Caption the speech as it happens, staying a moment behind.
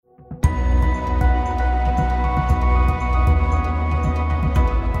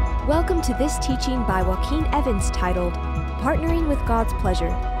Welcome to this teaching by Joaquin Evans titled, Partnering with God's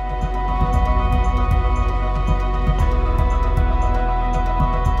Pleasure.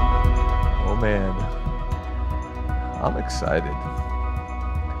 Oh man, I'm excited.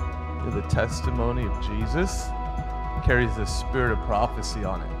 The testimony of Jesus carries the spirit of prophecy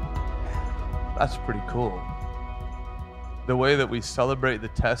on it. That's pretty cool. The way that we celebrate the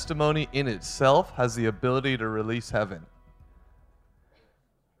testimony in itself has the ability to release heaven.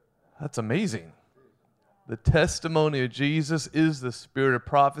 That's amazing. The testimony of Jesus is the spirit of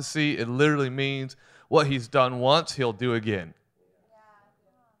prophecy. It literally means what he's done once, he'll do again.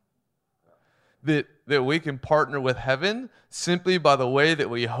 That we can partner with heaven simply by the way that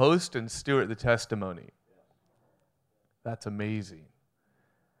we host and steward the testimony. That's amazing.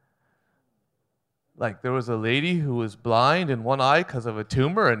 Like there was a lady who was blind in one eye because of a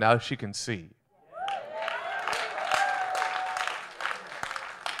tumor, and now she can see.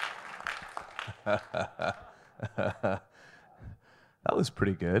 That was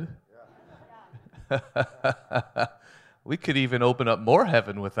pretty good. We could even open up more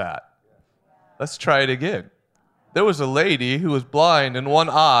heaven with that. Let's try it again. There was a lady who was blind in one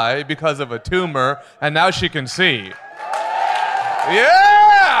eye because of a tumor, and now she can see.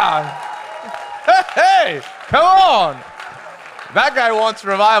 Yeah! Hey, come on! That guy wants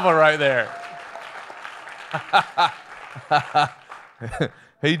revival right there.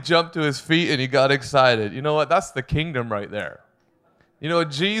 He jumped to his feet and he got excited. You know what? That's the kingdom right there. You know,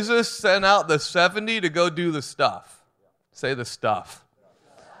 Jesus sent out the 70 to go do the stuff. Say the stuff.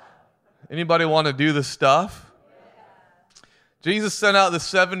 Anybody want to do the stuff? Jesus sent out the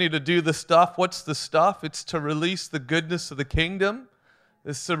 70 to do the stuff. What's the stuff? It's to release the goodness of the kingdom.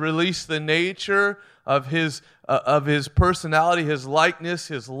 It's to release the nature of his personality, his likeness,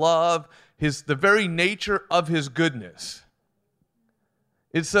 his love, the very nature of his goodness.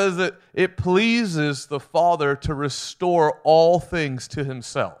 It says that it pleases the Father to restore all things to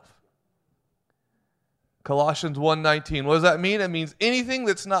himself. Colossians 1:19. What does that mean? It means anything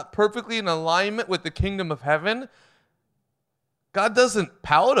that's not perfectly in alignment with the kingdom of heaven, God doesn't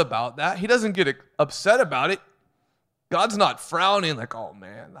pout about that. He doesn't get upset about it. God's not frowning like, oh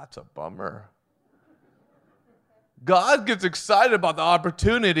man, that's a bummer. God gets excited about the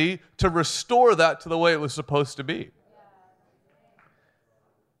opportunity to restore that to the way it was supposed to be.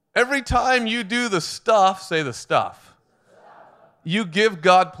 Every time you do the stuff, say the stuff, you give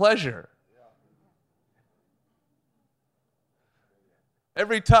God pleasure.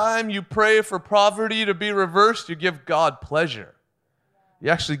 Every time you pray for poverty to be reversed, you give God pleasure. You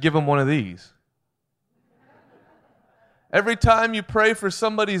actually give him one of these. Every time you pray for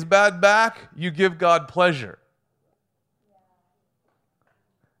somebody's bad back, you give God pleasure.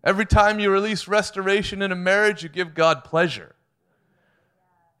 Every time you release restoration in a marriage, you give God pleasure.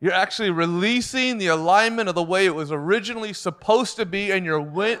 You're actually releasing the alignment of the way it was originally supposed to be, and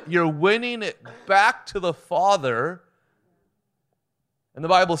you're winning it back to the Father. And the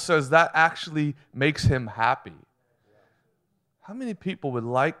Bible says that actually makes him happy. How many people would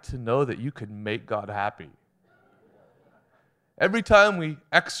like to know that you could make God happy? Every time we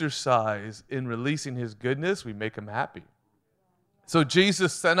exercise in releasing his goodness, we make him happy. So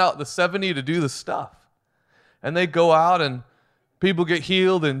Jesus sent out the 70 to do the stuff. And they go out and people get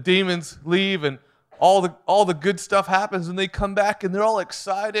healed and demons leave and all the good stuff happens, and they come back and they're all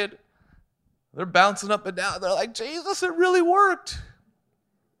excited. They're bouncing up and down. They're like, Jesus, it really worked.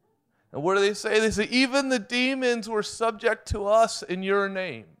 And what do they say? They say, even the demons were subject to us in your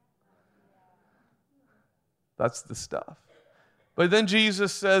name. That's the stuff. But then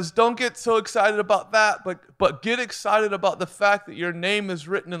Jesus says, don't get so excited about that, but get excited about the fact that your name is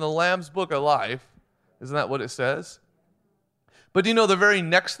written in the Lamb's Book of Life. Isn't that what it says? But do you know the very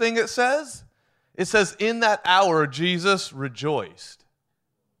next thing it says? It says, in that hour, Jesus rejoiced.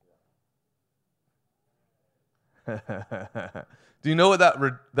 Do you know what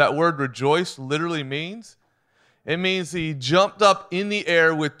that word rejoice literally means? It means he jumped up in the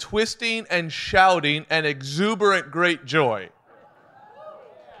air with twisting and shouting and exuberant great joy.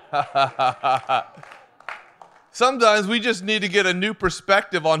 Sometimes we just need to get a new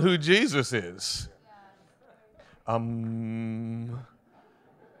perspective on who Jesus is.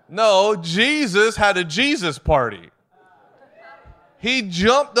 No, Jesus had a Jesus party. He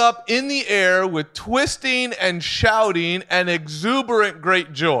jumped up in the air with twisting and shouting and exuberant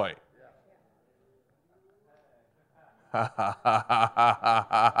great joy. Because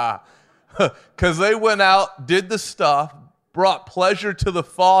they went out, did the stuff, brought pleasure to the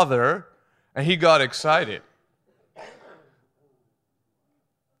Father, and he got excited.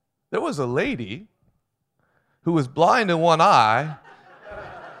 There was a lady who was blind in one eye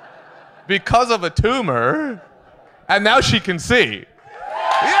because of a tumor, and now she can see.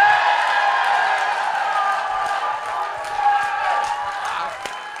 Yeah!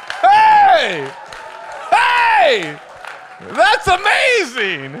 Hey! Hey! That's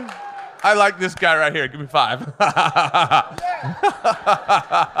amazing! I like this guy right here. Give me 5.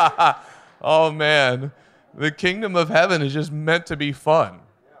 Oh, man. The kingdom of heaven is just meant to be fun.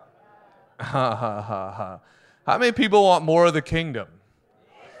 How many people want more of the kingdom?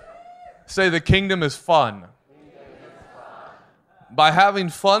 Say the kingdom is fun. By having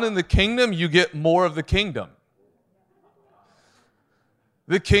fun in the kingdom, you get more of the kingdom.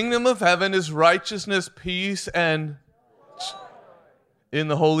 The kingdom of heaven is righteousness, peace, and in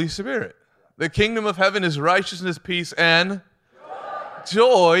the Holy Spirit. The kingdom of heaven is righteousness, peace, and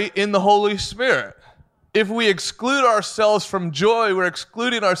joy in the Holy Spirit. If we exclude ourselves from joy, we're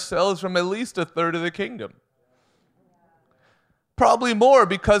excluding ourselves from at least a third of the kingdom. Probably more,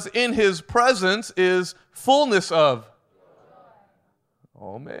 because in his presence is fullness of.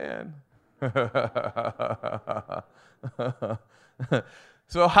 Oh, man.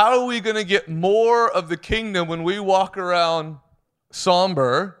 So how are we going to get more of the kingdom when we walk around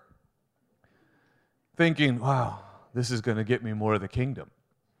somber, thinking, wow, this is going to get me more of the kingdom?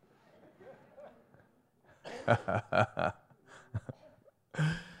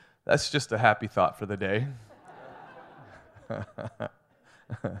 That's just a happy thought for the day.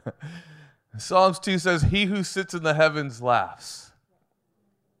 Psalms 2 says, he who sits in the heavens laughs.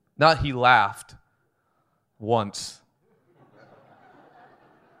 Not he laughed once.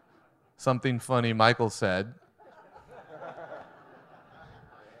 Something funny Michael said.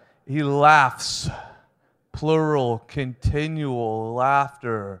 He laughs, plural, continual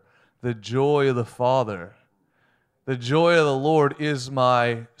laughter, the joy of the Father. The joy of the Lord is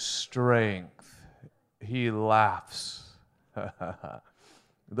my strength. He laughs.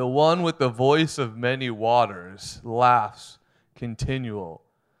 The one with the voice of many waters laughs, continual.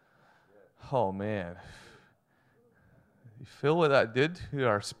 Oh, man. You feel what that did to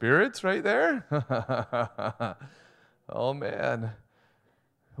our spirits right there? Oh, man.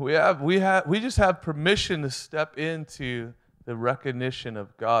 We just have permission to step into the recognition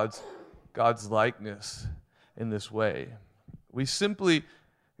of God's likeness in this way.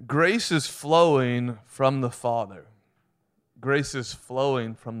 Grace is flowing from the Father. Grace is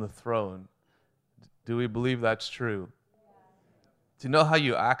flowing from the throne. Do we believe that's true? Do you know how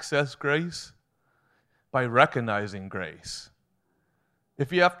you access grace? By recognizing grace.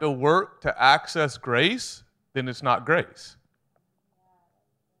 If you have to work to access grace, then it's not grace.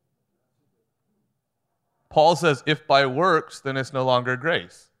 Paul says, if by works, then it's no longer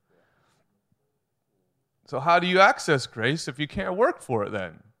grace. So how do you access grace if you can't work for it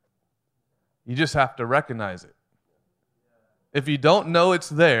then? You just have to recognize it. If you don't know it's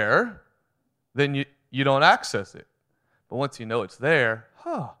there, then you don't access it. But once you know it's there,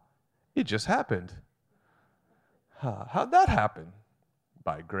 it just happened. How'd that happen?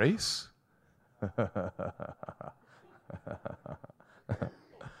 By grace.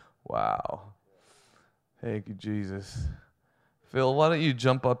 Wow. Thank you, Jesus. Phil, why don't you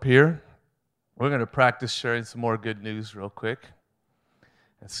jump up here? We're going to practice sharing some more good news real quick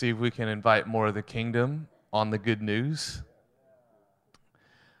and see if we can invite more of the kingdom on the good news.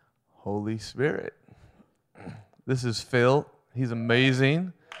 Holy Spirit. This is Phil. He's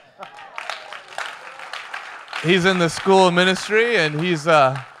amazing. He's in the school of ministry, and he's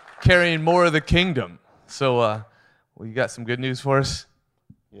carrying more of the kingdom. So, you got some good news for us?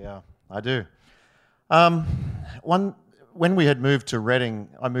 Yeah, I do. When we had moved to Reading,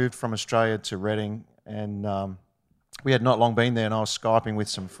 I moved from Australia to Reading, and we had not long been there, and I was Skyping with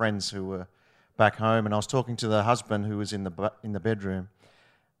some friends who were back home, and I was talking to the husband who was in the bedroom,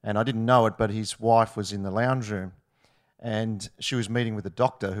 and I didn't know it, but his wife was in the lounge room, and she was meeting with a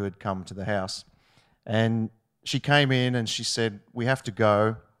doctor who had come to the house, and she came in and she said, we have to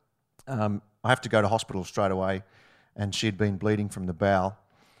go. I have to go to hospital straight away. And she'd been bleeding from the bowel.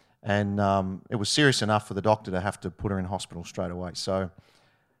 And it was serious enough for the doctor to have to put her in hospital straight away. So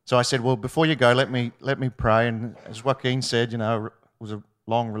I said, well, before you go, let me pray. And as Joaquin said, it was a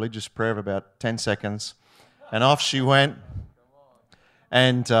long religious prayer of about 10 seconds. And off she went.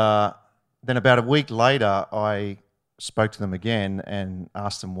 And then about a week later, I spoke to them again and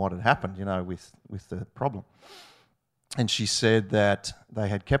asked them what had happened, with the problem. And she said that they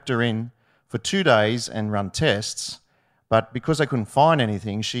had kept her in for 2 days and run tests, but because they couldn't find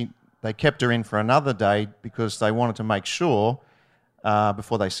anything, they kept her in for another day because they wanted to make sure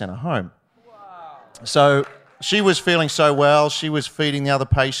before they sent her home. Wow. So she was feeling so well. She was feeding the other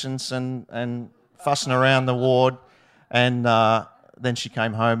patients and fussing around the ward. And then she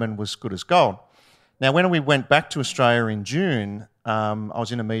came home and was good as gold. Now, when we went back to Australia in June, I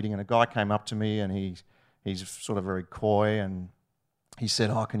was in a meeting and a guy came up to me and he's sort of very coy and he said,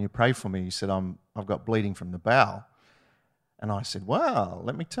 "Oh, can you pray for me?" He said, "I've got bleeding from the bowel." And I said, "Well,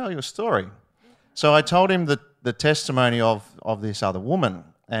 let me tell you a story." So I told him the testimony of this other woman.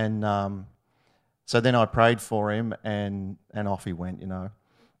 And so then I prayed for him and off he went, And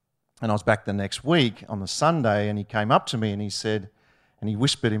I was back the next week on the Sunday and he came up to me and he said, and he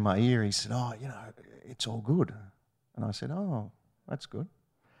whispered in my ear, he said, "Oh, it's all good." And I said, "Oh, that's good."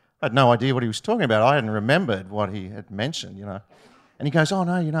 I had no idea what he was talking about. I hadn't remembered what he had mentioned, And he goes, "Oh,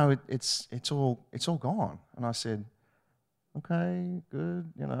 no, it's all gone." And I said, "Okay,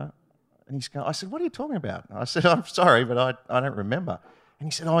 good, And I said, "What are you talking about?" I said, "I'm sorry, but I don't remember." And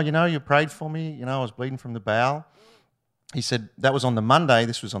he said, "Oh, you prayed for me. I was bleeding from the bowel." He said, "That was on the Monday.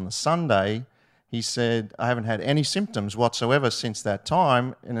 This was on the Sunday." He said, "I haven't had any symptoms whatsoever since that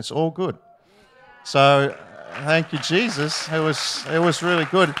time, and it's all good." So, thank you, Jesus. It was really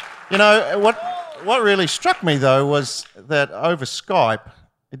good. What really struck me, though, was that over Skype,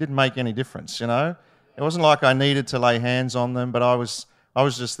 it didn't make any difference, It wasn't like I needed to lay hands on them, but I was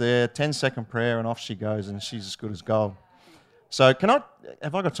just there, 10-second prayer, and off she goes, and she's as good as gold. So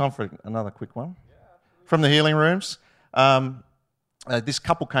have I got time for another quick one? From the healing rooms. This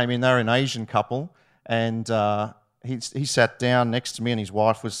couple came in, they were an Asian couple, and he sat down next to me and his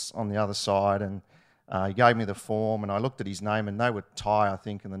wife was on the other side, and he gave me the form, and I looked at his name, and they were Thai, I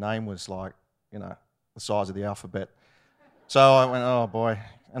think, and the name was like, the size of the alphabet. So I went, "Oh boy,"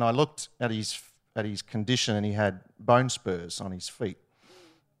 and I looked at his condition, and he had bone spurs on his feet.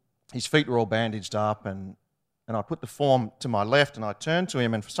 His feet were all bandaged up, and I put the form to my left, and I turned to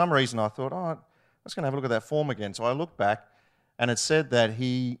him, and for some reason I thought, "Oh, I'm just going to have a look at that form again." So I looked back, and it said that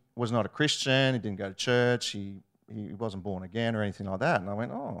he was not a Christian, he didn't go to church, he wasn't born again or anything like that. And I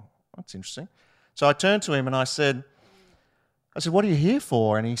went, "Oh, that's interesting." So I turned to him and I said, "What are you here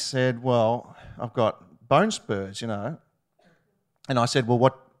for?" And he said, "Well, I've got bone spurs, And I said, "Well,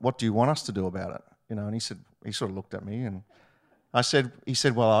 what do you want us to do about it?" And he sort of looked at me, and he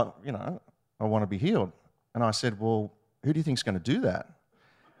said, "Well, I want to be healed." And I said, "Well, who do you think's going to do that?"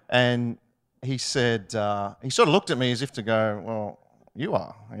 And he said, he sort of looked at me as if to go, "Well, you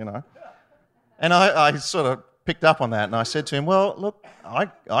are, And I sort of picked up on that, and I said to him, "Well, look,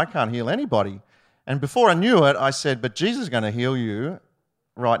 I can't heal anybody." And before I knew it, I said, "But Jesus is going to heal you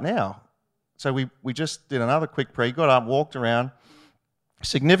right now." So we just did another quick prayer. He got up, walked around,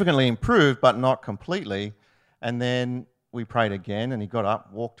 significantly improved, but not completely. And then we prayed again, and he got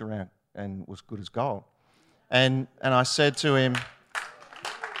up, walked around, and was good as gold. And I said to him,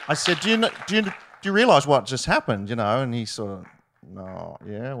 "Do you realise what just happened?" And he sort of, "No,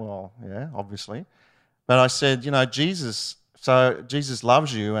 yeah, obviously." But I said, Jesus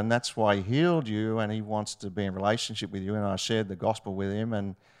loves you, and that's why he healed you, and he wants to be in relationship with you. And I shared the gospel with him,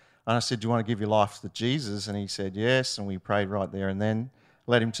 and I said, "Do you want to give your life to Jesus?" And he said, "Yes." And we prayed right there and then,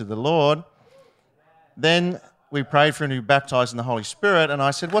 led him to the Lord. Then we prayed for him to be baptized in the Holy Spirit, and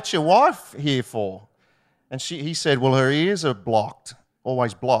I said, "What's your wife here for?" And he said, "Well, her ears are blocked,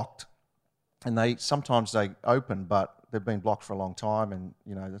 always blocked, and sometimes they open, but they've been blocked for a long time, and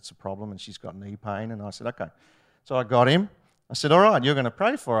that's a problem, and she's got knee pain." And I said, "Okay." So I got him. I said, "All right, you're going to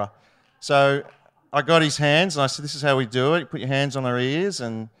pray for her." So I got his hands, and I said, "This is how we do it. You put your hands on her ears,"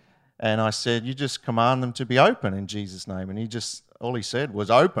 and I said, "You just command them to be open in Jesus' name." And all he said was,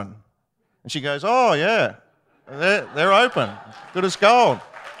 "Open." And she goes, "Oh, yeah, they're open, good as gold."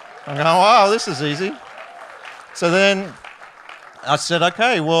 I go, "Wow, this is easy." So then I said,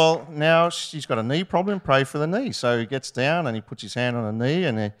 "Okay, well, now she's got a knee problem, pray for the knee." So he gets down and he puts his hand on her knee,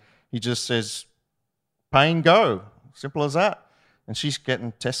 and he just says, "Pain, go." Simple as that. And she's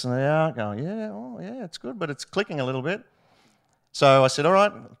testing it out, going, "Yeah, it's good, but it's clicking a little bit." So I said, "All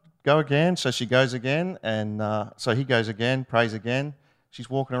right, go again." So she goes again, and so he goes again, prays again. She's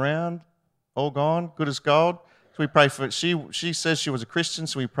walking around, all gone, good as gold. So we prayed for, she says she was a Christian,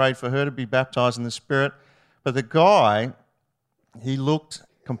 so we prayed for her to be baptized in the Spirit. But the guy, he looked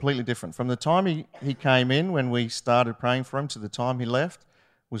completely different. From the time he came in, when we started praying for him, to the time he left,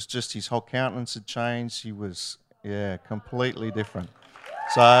 was just his whole countenance had changed. He was, completely different.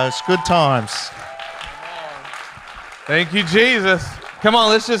 So it's good times. Thank you, Jesus. Come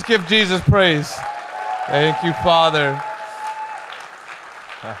on, let's just give Jesus praise. Thank you, Father.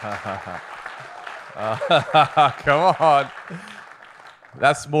 Come on.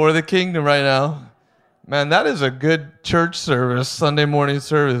 That's more of the kingdom right now. Man, that is a good church service, Sunday morning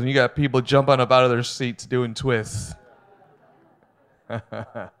service, and you got people jumping up out of their seats doing twists.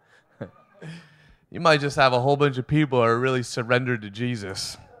 You might just have a whole bunch of people who are really surrendered to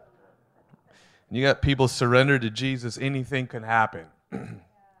Jesus. You got people surrendered to Jesus, anything can happen.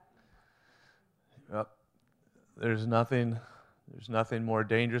 Yep. There's nothing more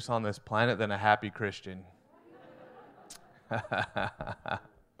dangerous on this planet than a happy Christian.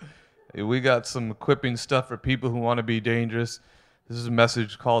 We got some equipping stuff for people who want to be dangerous. This is a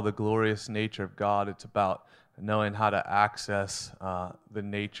message called The Glorious Nature of God. It's about knowing how to access the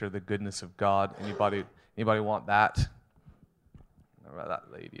nature, the goodness of God. Anybody want that? How about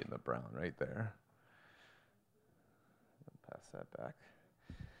that lady in the brown right there? Pass that back.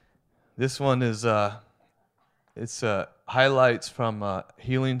 This one is it's highlights from a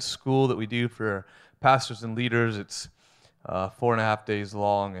healing school that we do for pastors and leaders. It's 4.5 days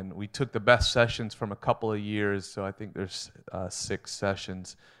long, and we took the best sessions from a couple of years. So I think there's 6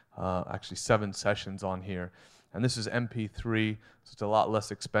 sessions, actually 7 sessions on here. And this is MP3, so it's a lot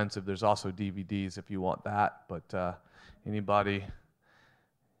less expensive. There's also DVDs if you want that. But anybody?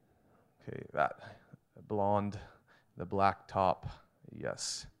 Okay, that blonde, the black top,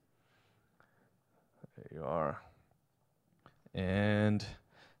 yes. There you are. And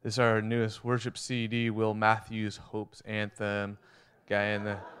this is our newest worship CD, Will Matthews, Hope's Anthem. Guy in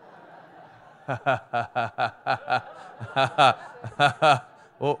the...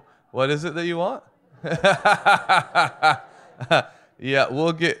 Well, what is it that you want? Yeah,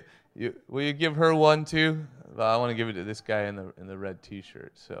 we'll get... will you give her one too? Well, I want to give it to this guy in the red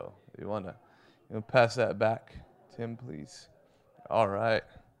T-shirt. So you want to pass that back, Tim, please? All right.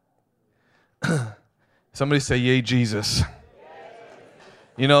 Somebody say, "Yay, Jesus."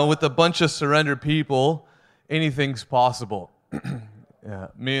 You know, with a bunch of surrendered people, anything's possible. Yeah,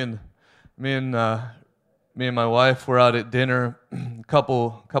 me and my wife were out at dinner a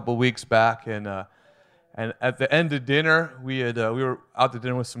couple weeks back, and at the end of dinner, we were out to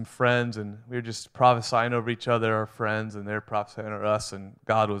dinner with some friends, and we were just prophesying over each other, our friends, and they're prophesying over us, and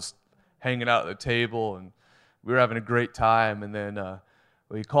God was hanging out at the table, and we were having a great time, and then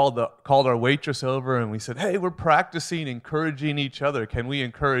we called our waitress over, and we said, "Hey, we're practicing encouraging each other. Can we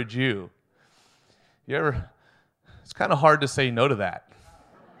encourage you?" It's kind of hard to say no to that.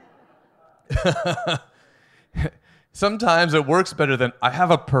 Sometimes it works better than, "I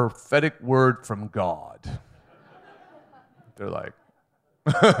have a prophetic word from God." They're like,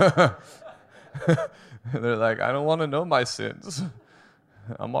 "I don't want to know my sins.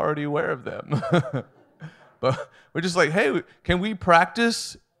 I'm already aware of them." But we're just like, "Hey, can we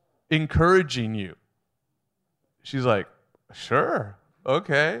practice encouraging you?" She's like, "Sure,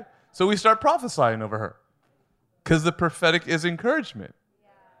 okay." So we start prophesying over her, because the prophetic is encouragement. Yeah.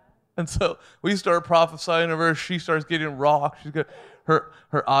 And so we start prophesying over her. She starts getting rocked. She's got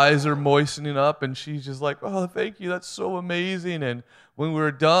her eyes are moistening up, and she's just like, "Oh, thank you, that's so amazing." And when we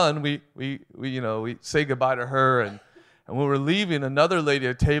were done, we say goodbye to her, and when we're leaving, another lady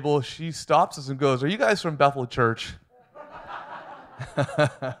at a table, she stops us and goes, "Are you guys from Bethel Church?"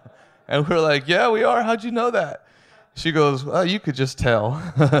 And we're like, "Yeah, we are. How'd you know that?" She goes, "Well, you could just tell."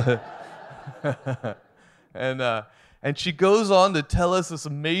 And she goes on to tell us this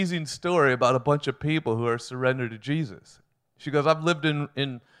amazing story about a bunch of people who are surrendered to Jesus. She goes, "I've lived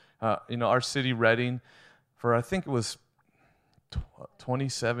in our city, Redding, for I think it was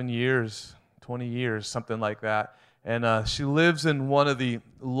 27 years, 20 years, something like that. And she lives in one of the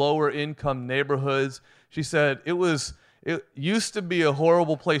lower income neighborhoods." She said it used to be a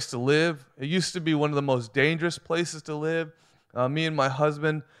horrible place to live. It used to be one of the most dangerous places to live. Me and my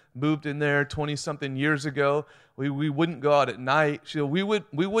husband moved in there 20-something years ago. We wouldn't go out at night. She said, we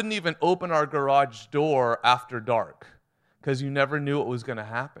wouldn't even open our garage door after dark, because you never knew what was going to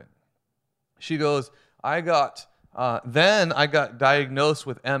happen. She goes, then I got diagnosed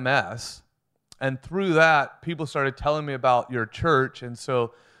with MS. And through that, people started telling me about your church. And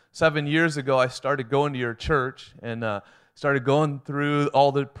so 7 years ago, I started going to your church and started going through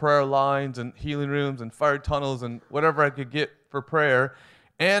all the prayer lines and healing rooms and fire tunnels and whatever I could get for prayer.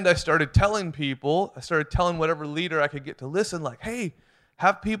 And I started telling whatever leader I could get to listen, like, "Hey,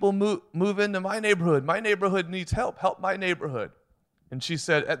 have people move into my neighborhood. My neighborhood needs help. Help my neighborhood." And she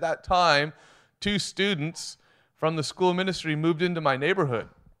said at that time, 2 students from the school ministry moved into my neighborhood.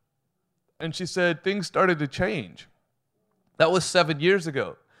 And she said things started to change. That was 7 years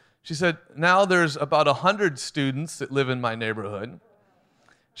ago. She said now there's about 100 students that live in my neighborhood.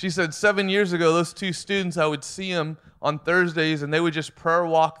 She said 7 years ago, those 2 students, I would see them on Thursdays, and they would just prayer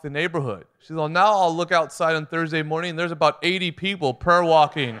walk the neighborhood. She said, "Well, now I'll look outside on Thursday morning, and there's about 80 people prayer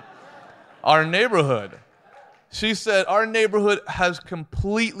walking our neighborhood." She said our neighborhood has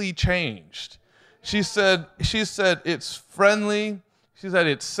completely changed. She said it's friendly. She said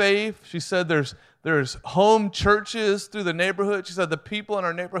it's safe. She said there's home churches through the neighborhood. She said the people in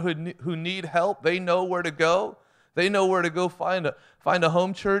our neighborhood who need help, they know where to go. They know where to go find a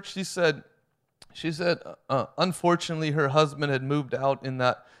home church. She said, unfortunately, her husband had moved out in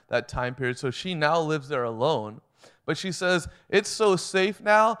that time period, so she now lives there alone. But she says, it's so safe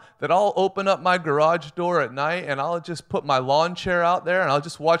now that I'll open up my garage door at night and I'll just put my lawn chair out there and I'll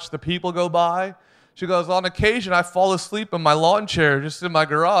just watch the people go by. She goes, on occasion, I fall asleep in my lawn chair just in my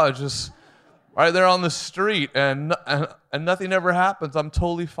garage, just right there on the street, and nothing ever happens. I'm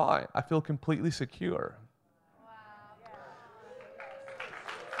totally fine. I feel completely secure.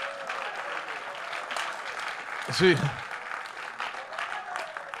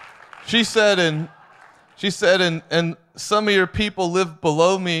 She said, and some of your people live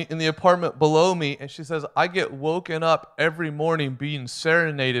below me in the apartment below me. And she says, I get woken up every morning being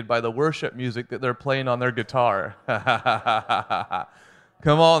serenaded by the worship music that they're playing on their guitar.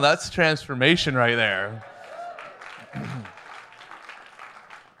 Come on, that's transformation right there.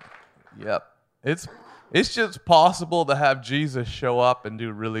 Yep. It's just possible to have Jesus show up and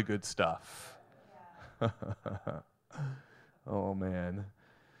do really good stuff. Oh, man.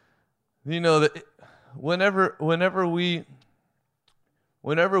 You know that whenever we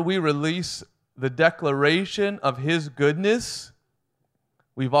release the declaration of His goodness,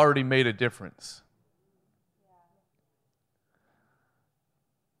 we've already made a difference.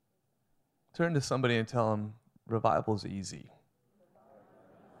 Turn to somebody and tell them, revival's easy.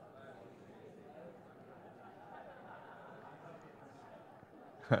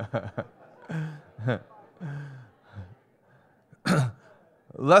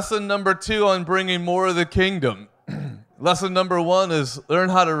 Lesson number 2 on bringing more of the kingdom. Lesson number 1 is learn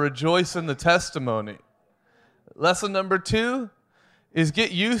how to rejoice in the testimony. Lesson number 2 is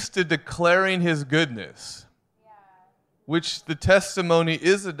get used to declaring His goodness, which the testimony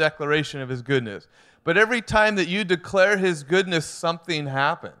is a declaration of His goodness. But every time that you declare His goodness, something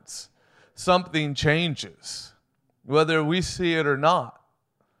happens. Something changes, whether we see it or not.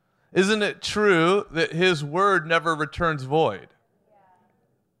 Isn't it true that His word never returns void?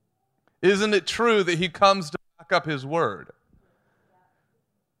 Isn't it true that He comes to back up His word?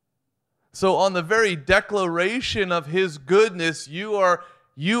 So on the very declaration of His goodness, you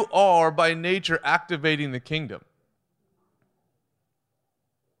are by nature activating the kingdom.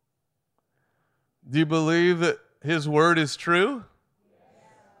 Do you believe that His word is true?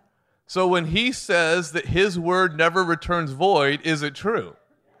 So when He says that His word never returns void, is it true?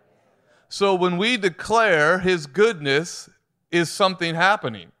 So when we declare His goodness, is something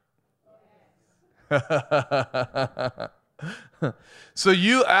happening? So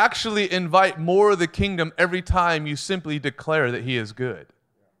you actually invite more of the kingdom every time you simply declare that He is good.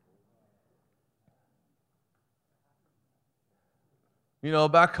 You know,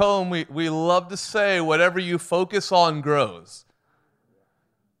 back home, we love to say, whatever you focus on grows.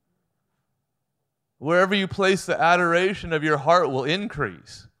 Wherever you place the adoration of your heart will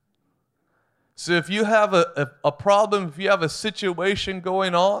increase. So if you have a problem, if you have a situation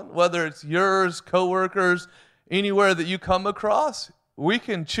going on, whether it's yours, coworkers, anywhere that you come across, we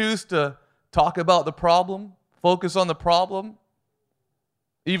can choose to talk about the problem, focus on the problem,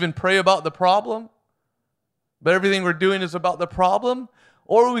 even pray about the problem, but everything we're doing is about the problem,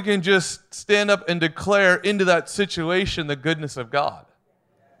 or we can just stand up and declare into that situation the goodness of God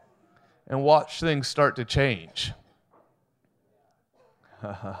and watch things start to change.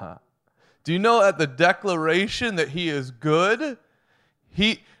 Do you know at the declaration that He is good,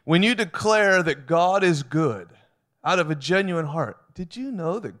 when you declare that God is good out of a genuine heart, did you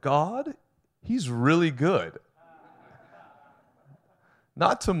know that God, He's really good?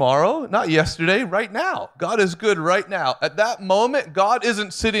 Not tomorrow, not yesterday, right now. God is good right now. At that moment, God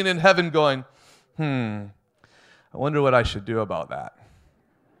isn't sitting in heaven going, I wonder what I should do about that.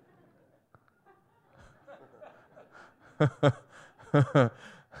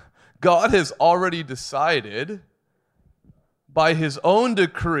 God has already decided by His own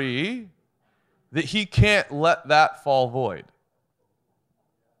decree that He can't let that fall void.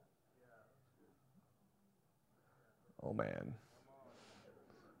 Oh, man.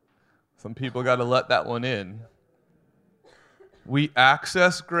 Some people got to let that one in. We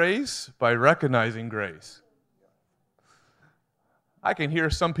access grace by recognizing grace. I can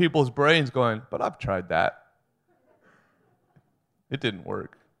hear some people's brains going, but I've tried that. It didn't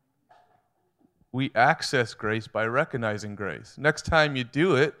work. We access grace by recognizing grace. Next time you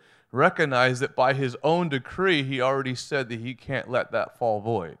do it, recognize that by His own decree, He already said that He can't let that fall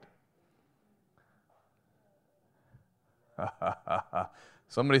void.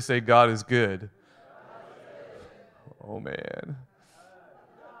 Somebody say, God is good. Oh, man.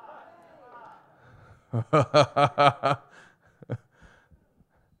 Thank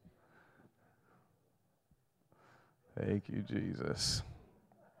you, Jesus.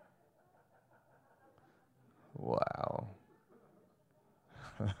 Wow.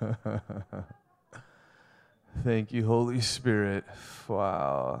 Thank you, Holy Spirit.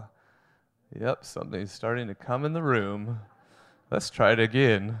 Wow. Yep, something's starting to come in the room. Let's try it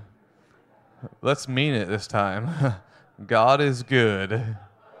again. Let's mean it this time. God is good.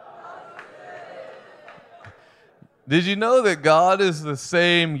 Did you know that God is the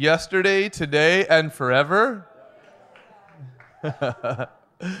same yesterday, today, and forever?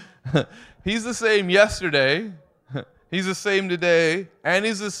 He's the same yesterday, He's the same today, and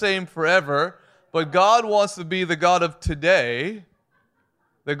He's the same forever. But God wants to be the God of today,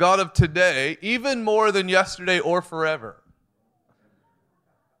 even more than yesterday or forever.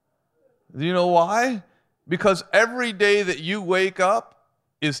 Do you know why? Because every day that you wake up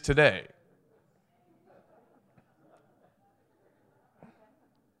is today.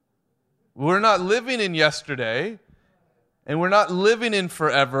 We're not living in yesterday, and we're not living in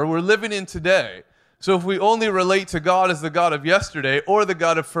forever. We're living in today. So if we only relate to God as the God of yesterday or the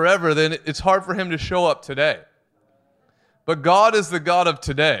God of forever, then it's hard for Him to show up today. But God is the God of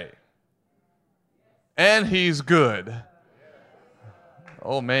today, and He's good.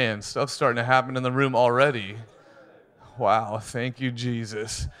 Oh man, stuff's starting to happen in the room already. Wow, thank you,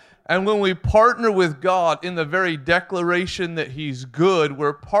 Jesus. And when we partner with God in the very declaration that He's good,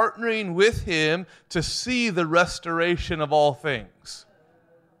 we're partnering with Him to see the restoration of all things.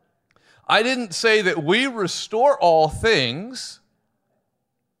 I didn't say that we restore all things.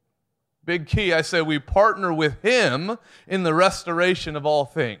 Big key, I said we partner with Him in the restoration of all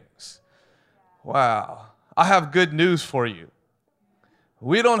things. Wow. I have good news for you.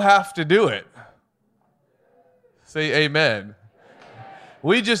 We don't have to do it. Say amen.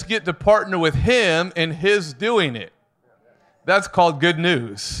 We just get to partner with Him in His doing it. That's called good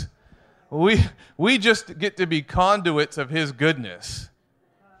news. We just get to be conduits of His goodness.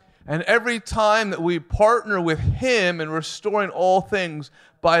 And every time that we partner with Him in restoring all things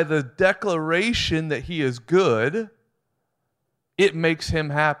by the declaration that He is good, it makes Him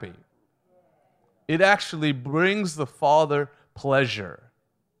happy. It actually brings the Father pleasure.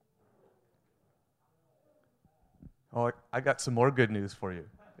 Oh, I got some more good news for you.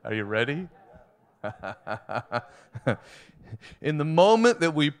 Are you ready? In the moment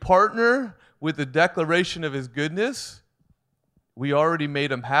that we partner with the declaration of His goodness, we already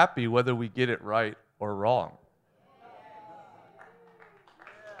made Him happy whether we get it right or wrong.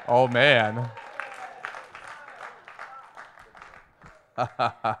 Oh, man.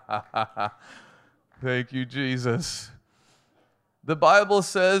 Thank you, Jesus. The Bible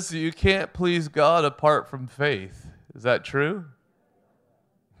says you can't please God apart from faith. Is that true?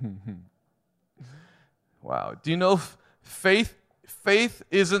 Wow. Do you know faith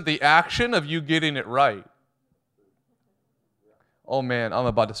isn't the action of you getting it right? Oh man, I'm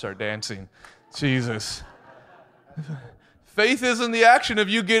about to start dancing. Jesus. Faith isn't the action of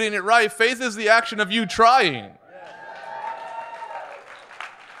you getting it right. Faith is the action of you trying.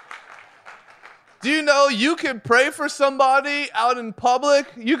 Do you know you can pray for somebody out in public?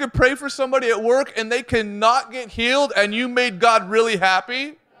 You can pray for somebody at work and they cannot get healed and you made God really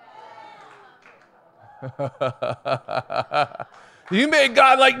happy? You made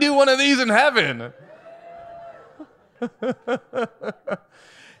God like do one of these in heaven.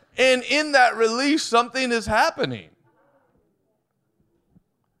 And in that release, something is happening.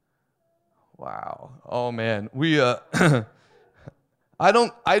 Wow. Oh man. I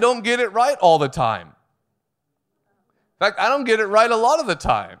don't get it right all the time. In fact, I don't get it right a lot of the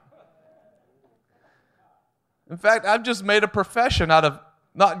time. In fact, I've just made a profession out of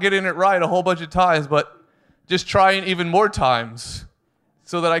not getting it right a whole bunch of times, but just trying even more times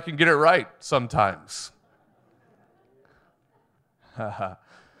so that I can get it right sometimes.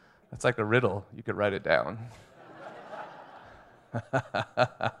 That's like a riddle. You could write it down.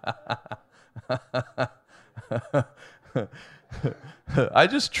 I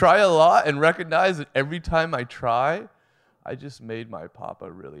just try a lot and recognize that every time I try, I just made my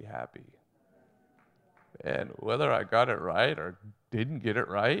Papa really happy. And whether I got it right or didn't get it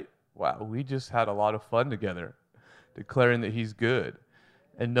right, wow, we just had a lot of fun together, declaring that He's good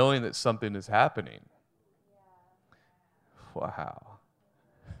and knowing that something is happening. Wow.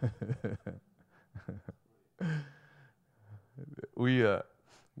 A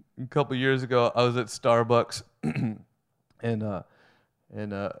couple years ago, I was at Starbucks, and I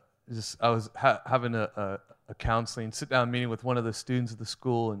was having a counseling sit-down meeting with one of the students of the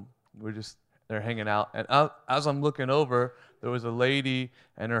school, and they're hanging out. And as I'm looking over, there was a lady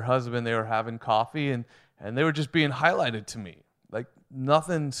and her husband, they were having coffee, and they were just being highlighted to me. Like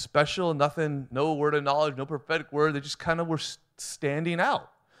nothing special, nothing, no word of knowledge, no prophetic word. They just kind of were standing out.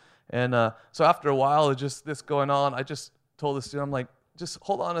 And so after a while of just this going on, I just told the student, I'm like, just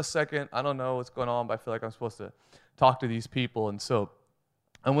hold on a second. I don't know what's going on, but I feel like I'm supposed to talk to these people. And so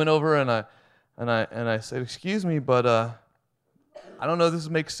I went over and I said, excuse me, but I don't know if this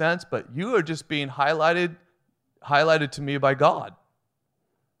makes sense, but you are just being highlighted to me by God.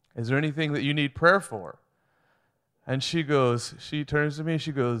 Is there anything that you need prayer for? And she turns to me,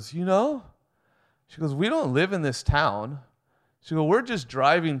 she goes, we don't live in this town. She goes, we're just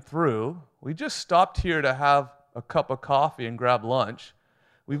driving through. We just stopped here to have a cup of coffee and grab lunch.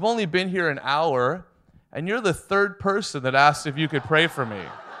 We've only been here an hour, and you're the third person that asked if you could pray for me.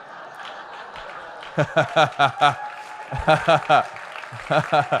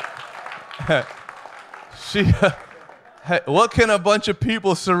 What can a bunch of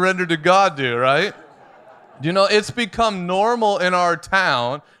people surrender to God do, right? It's become normal in our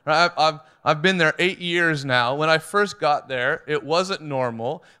town. Right? I've been there 8 years now. When I first got there, it wasn't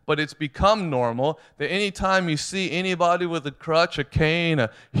normal, but it's become normal that anytime you see anybody with a crutch, a cane, a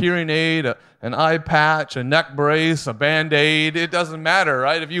hearing aid, an eye patch, a neck brace, a Band-Aid, it doesn't matter,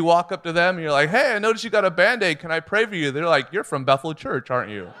 right? If you walk up to them and you're like, hey, I noticed you got a Band-Aid. Can I pray for you? They're like, you're from Bethel Church, aren't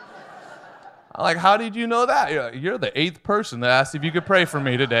you? I'm like, how did you know that? You're the 8th person that asked if you could pray for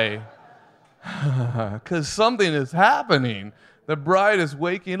me today. Because something is happening. The bride is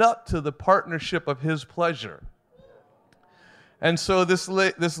waking up to the partnership of his pleasure. And so this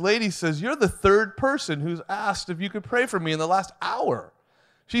lady says, you're the third person who's asked if you could pray for me in the last hour.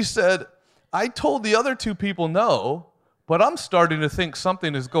 She said, I told the other 2 people no, but I'm starting to think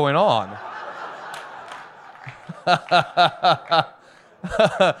something is going on.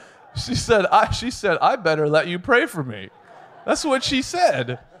 She said, I better let you pray for me. That's what she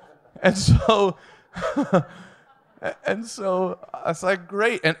said. And so I was like,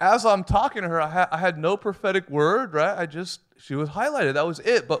 great. And as I'm talking to her, I had no prophetic word, right? She was highlighted. That was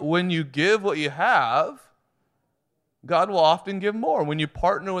it. But when you give what you have, God will often give more. When you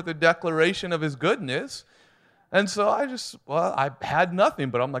partner with a declaration of his goodness. And so I had nothing,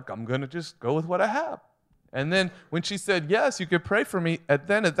 but I'm like, I'm going to just go with what I have. And then when she said, yes, you could pray for me, at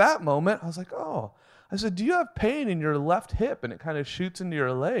that moment, I was like, oh. I said, do you have pain in your left hip? And it kind of shoots into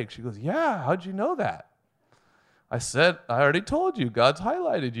your leg. She goes, yeah, how'd you know that? I said, I already told you, God's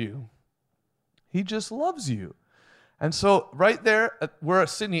highlighted you. He just loves you. And so right there, we're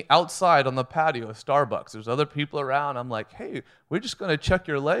sitting outside on the patio of Starbucks. There's other people around. I'm like, hey, we're just going to check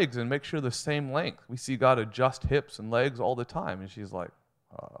your legs and make sure they're the same length. We see God adjust hips and legs all the time. And she's like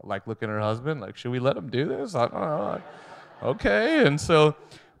looking at her husband, like, should we let him do this? I don't know. Okay. And so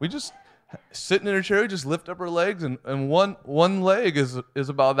we just sitting in her chair, we just lift up her legs, and one leg is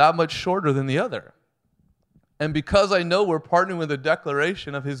about that much shorter than the other. And because I know we're partnering with a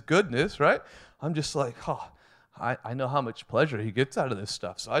declaration of his goodness, right? I'm just like, I know how much pleasure he gets out of this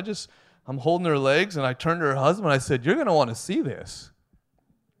stuff. So I'm holding her legs, and I turned to her husband, and I said, you're going to want to see this.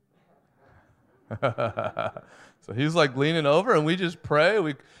 So he's like leaning over, and we just pray.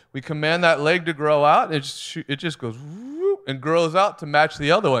 We command that leg to grow out, and it just goes whoop, and grows out to match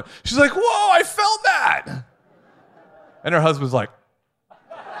the other one. She's like, whoa, I felt that. And her husband's like,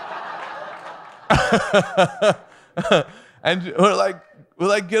 and we're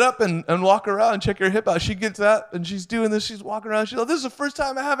like, get up and walk around and check your hip out. She gets out, and she's doing this. She's walking around. She's like, this is the first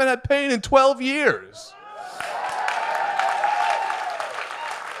time I haven't had pain in 12 years.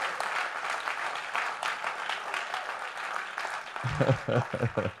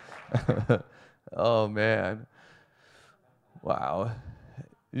 Oh, man. Wow.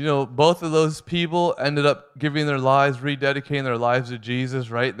 Both of those people ended up giving their lives, rededicating their lives to Jesus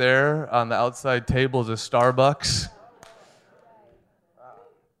right there on the outside tables of Starbucks.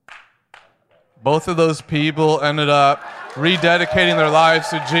 Both of those people ended up rededicating their lives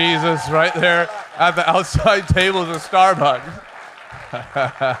to Jesus right there at the outside tables of Starbucks.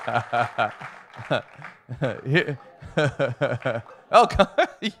 Oh,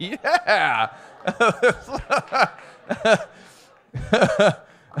 yeah.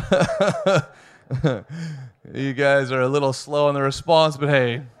 You guys are a little slow on the response, but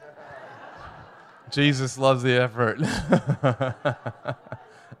hey, Jesus loves the effort.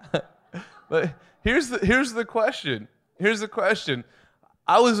 But here's the question. Here's the question.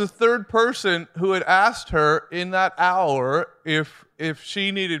 I was the third person who had asked her in that hour if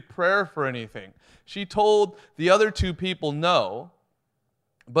she needed prayer for anything. She told the other 2 people no,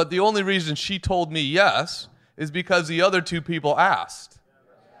 but the only reason she told me yes is because the other 2 people asked.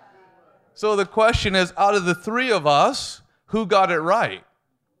 So the question is, out of the 3 of us, who got it right?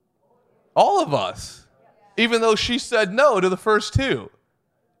 All of us. Even though she said no to the first two.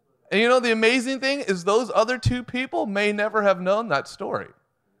 And you know, the amazing thing is those other two people may never have known that story.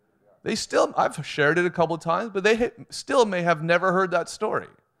 I've shared it a couple of times, but they still may have never heard that story.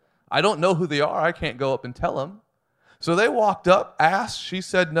 I don't know who they are. I can't go up and tell them. So they walked up, asked, she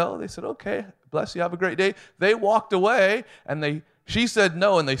said no. They said, okay, bless you, have a great day. They walked away, and she said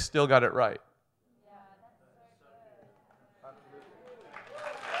no, and they still got it right.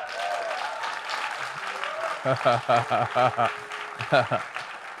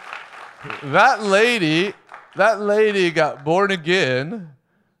 That lady got born again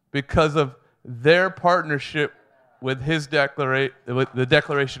because of their partnership with with the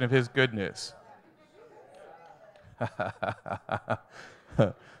declaration of his goodness.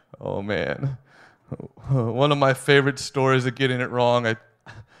 Oh man. One of my favorite stories of getting it wrong. I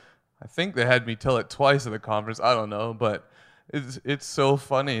think they had me tell it twice at the conference. I don't know, but it's so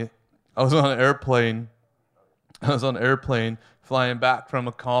funny. I was on an airplane flying back from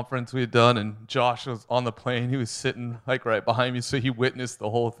a conference we had done, and Josh was on the plane. He was sitting like right behind me, so he witnessed the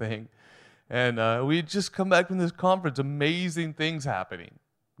whole thing. And we had just come back from this conference, amazing things happening.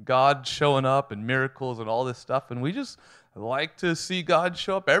 God showing up and miracles and all this stuff. And we just like to see God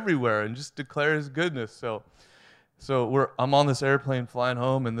show up everywhere and just declare his goodness. So I'm on this airplane flying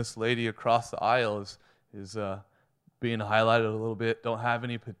home, and this lady across the aisle is being highlighted a little bit. Don't have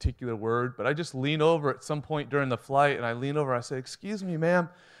any particular word, but I just lean over at some point during the flight, and I lean over. I say, "Excuse me, ma'am,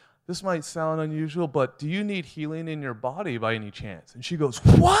 this might sound unusual, but do you need healing in your body by any chance?" And she goes,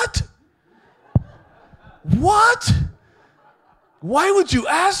 "What? What? Why would you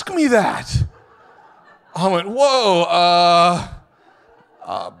ask me that?" I went, "Whoa,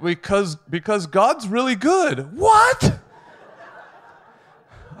 because God's really good." "What?"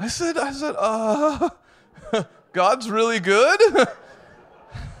 I said, "God's really good?"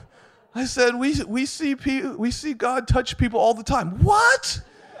 I said, we see God touch people all the time." "What?"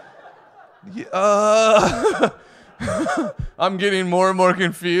 I'm getting more and more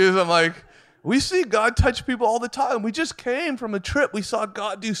confused. I'm like, "We see God touch people all the time. We just came from a trip. We saw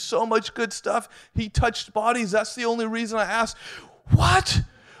God do so much good stuff. He touched bodies. That's the only reason I asked." "What?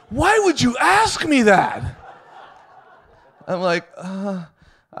 Why would you ask me that?" I'm like,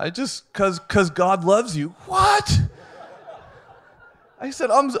 because God loves you." "What?" I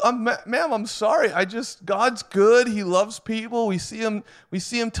said, "Ma'am, I'm sorry. God's good. He loves people. We see him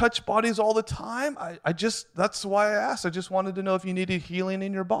touch bodies all the time. That's why I asked. I just wanted to know if you needed healing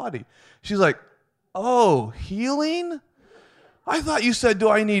in your body." She's like, "Oh, healing? I thought you said, do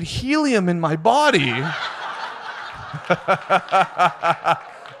I need helium in my body?"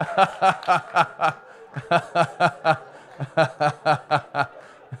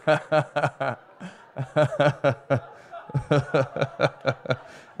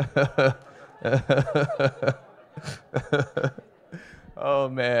 Oh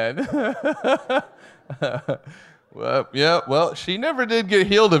man. Well, she never did get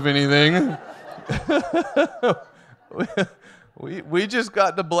healed of anything. we just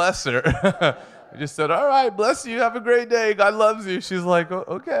got to bless her. We just said, "All right, bless you, have a great day, God loves you." She's like,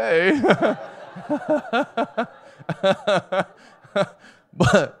 "Okay."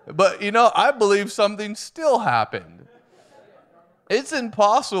 But you know, I believe something still happened. It's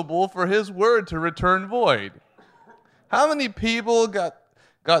impossible for his word to return void. How many people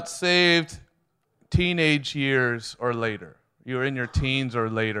got saved teenage years or later? You're in your teens or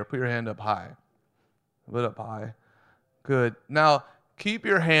later. Put your hand up high. Put it up high. Good. Now, keep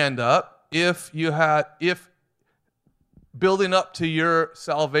your hand up if building up to your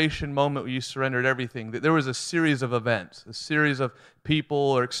salvation moment where you surrendered everything, that there was a series of events, a series of people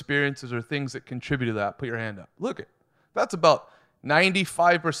or experiences or things that contributed to that. Put your hand up. Look, that's about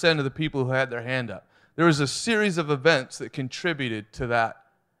 95% of the people who had their hand up. There was a series of events that contributed to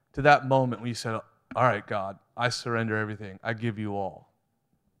that moment when you said, "All right, God, I surrender everything. I give you all."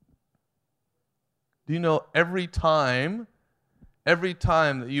 Do you know every time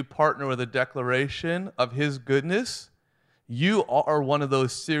that you partner with a declaration of his goodness, you are one of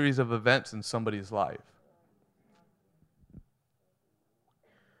those series of events in somebody's life.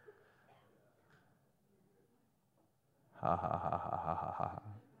 Ha ha ha ha ha ha ha.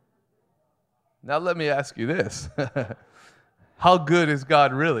 Now let me ask you this. How good is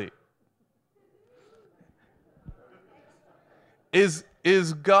God really? Is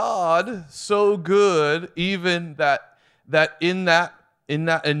God so good even that in that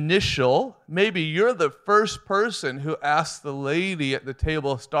initial, maybe you're the first person who asked the lady at the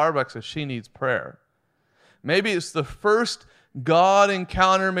table of Starbucks if she needs prayer. Maybe it's the first God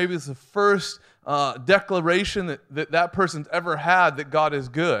encounter. Maybe it's the first declaration that person's ever had that God is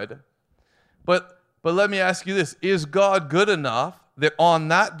good. But let me ask you this. Is God good enough that on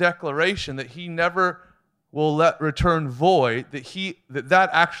that declaration that he never will let return void, that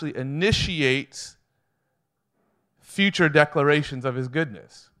actually initiates future declarations of his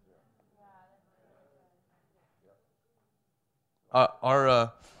goodness?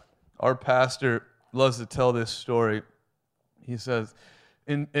 Our pastor loves to tell this story. He says,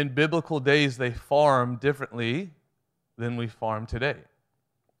 in biblical days, they farmed differently than we farm today.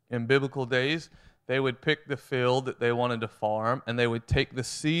 In biblical days, they would pick the field that they wanted to farm, and they would take the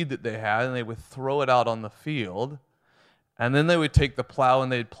seed that they had, and they would throw it out on the field, and then they would take the plow,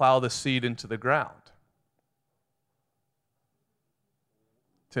 and they'd plow the seed into the ground.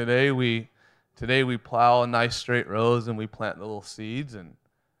 Today we plow nice straight rows, and we plant the little seeds,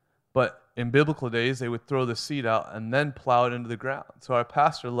 but in biblical days, they would throw the seed out and then plow it into the ground. So our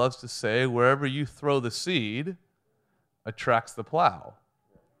pastor loves to say, wherever you throw the seed, attracts the plow.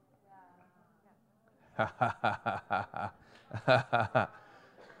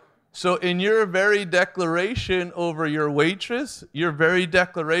 So in your very declaration over your waitress, your very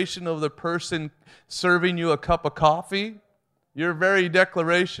declaration of the person serving you a cup of coffee, your very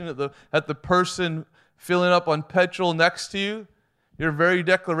declaration at the person filling up on petrol next to you, your very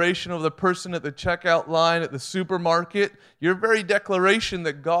declaration of the person at the checkout line at the supermarket, your very declaration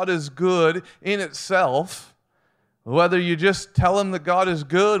that God is good in itself, whether you just tell him that God is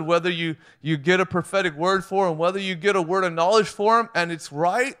good, whether you get a prophetic word for him, whether you get a word of knowledge for him and it's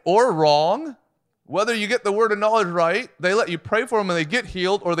right or wrong, whether you get the word of knowledge right, they let you pray for them and they get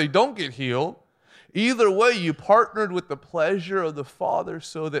healed, or they don't get healed. Either way, you partnered with the pleasure of the Father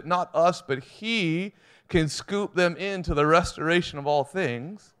so that not us, but he can scoop them into the restoration of all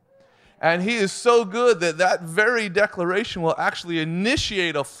things. And he is so good that that very declaration will actually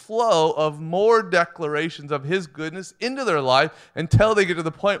initiate a flow of more declarations of his goodness into their life until they get to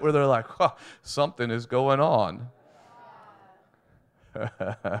the point where they're like, huh, something is going on.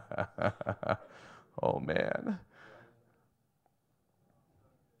 Oh, man.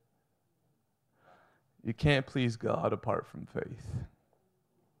 You can't please God apart from faith.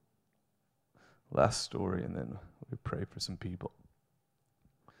 Last story, and then we pray for some people.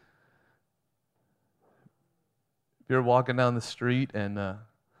 If you're walking down the street and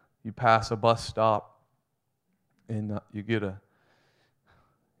you pass a bus stop, and you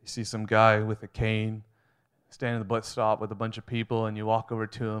see some guy with a cane standing at the bus stop with a bunch of people, and you walk over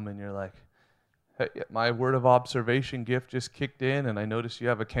to him and you're like, hey, my word of observation gift just kicked in, and I noticed you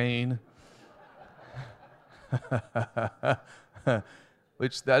have a cane.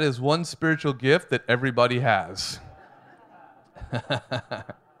 Which that is one spiritual gift that everybody has.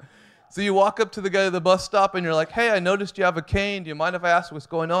 So you walk up to the guy at the bus stop and you're like, hey, I noticed you have a cane. Do you mind if I ask what's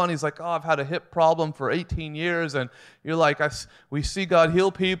going on? He's like, oh, I've had a hip problem for 18 years. And you're like, we see God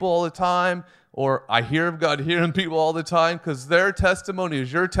heal people all the time. Or I hear of God healing people all the time, because their testimony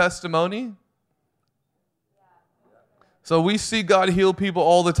is your testimony. So we see God heal people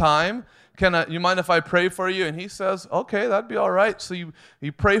all the time. You mind if I pray for you? And he says, okay, that'd be all right. So you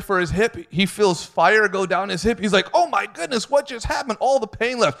pray for his hip. He feels fire go down his hip. He's like, oh my goodness, what just happened? All the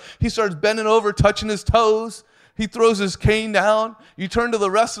pain left. He starts bending over, touching his toes. He throws his cane down. You turn to the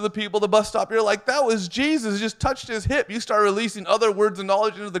rest of the people at the bus stop. You're like, that was Jesus. He just touched his hip. You start releasing other words of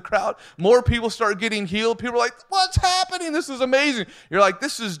knowledge into the crowd. More people start getting healed. People are like, what's happening? This is amazing. You're like,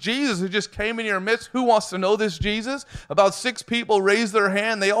 this is Jesus who just came in your midst. Who wants to know this Jesus? About 6 people raise their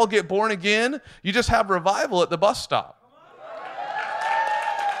hand. They all get born again. You just have revival at the bus stop.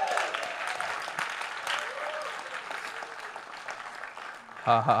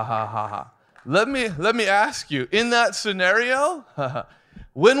 Ha ha ha ha ha. Let me ask you, in that scenario,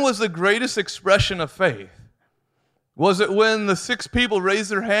 when was the greatest expression of faith? Was it when the 6 people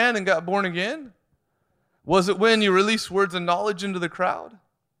raised their hand and got born again? Was it when you released words of knowledge into the crowd?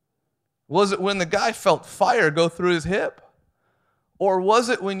 Was it when the guy felt fire go through his hip? Or was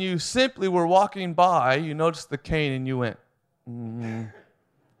it when you simply were walking by, you noticed the cane and you went,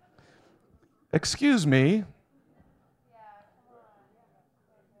 excuse me?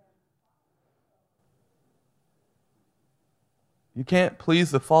 You can't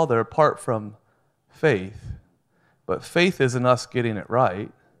please the Father apart from faith. But faith isn't us getting it right.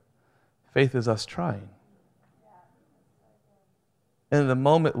 Faith is us trying. And the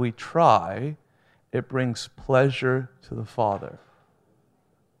moment we try, it brings pleasure to the Father.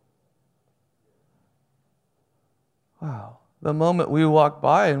 Wow. The moment we walk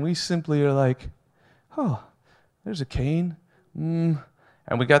by and we simply are like, oh, there's a cane.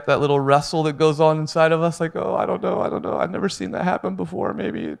 And we got that little wrestle that goes on inside of us, like, oh, I don't know. I've never seen that happen before.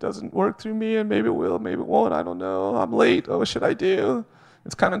 Maybe it doesn't work through me, and maybe it will, maybe it won't. I don't know. I'm late. Oh, what should I do?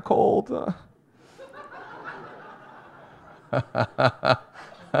 It's kind of cold.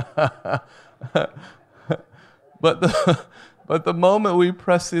 But the moment we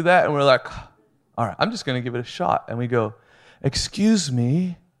press through that and we're like, all right, I'm just going to give it a shot. And we go, excuse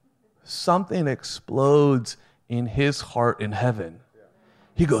me, something explodes in his heart in heaven.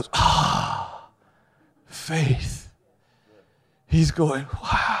 He goes, faith. He's going,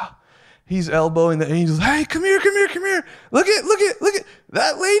 wow. He's elbowing the angels. Hey, come here. Look at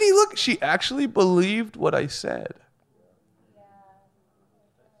that lady. Look, she actually believed what I said.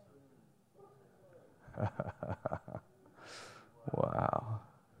 Wow.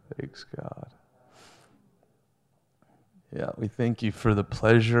 Thanks, God. Yeah, we thank you for the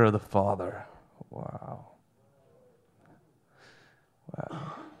pleasure of the Father. Wow.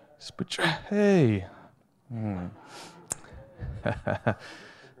 Just put your, hey. I'm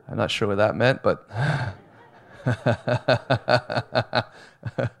not sure what that meant, but the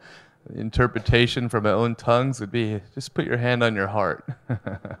interpretation from my own tongues would be, just put your hand on your heart.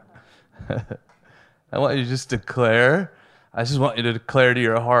 I want you to just declare, I just want you to declare to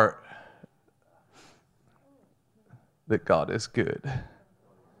your heart that God is good.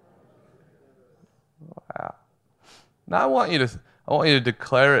 Wow. Now I want you to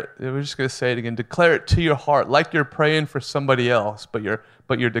declare it. We're just going to say it again. Declare it to your heart, like you're praying for somebody else, but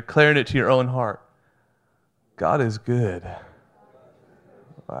you're declaring it to your own heart. God is good.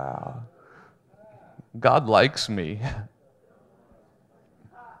 Wow. God likes me.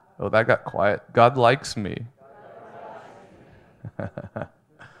 Oh, that got quiet. God likes me. I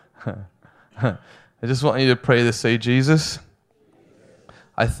just want you to pray this. Say, Jesus,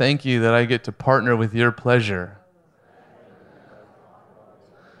 I thank you that I get to partner with your pleasure.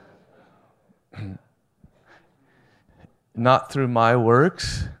 Not through my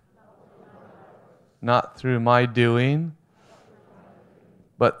works, not through my doing,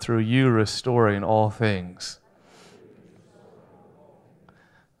 but through you restoring all things.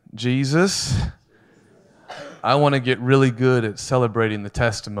 Jesus, I want to get really good at celebrating the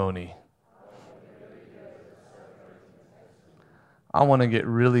testimony. I want to get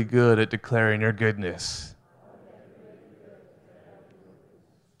really good at declaring your goodness.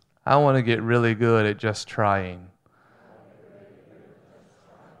 I want to get really good at just trying.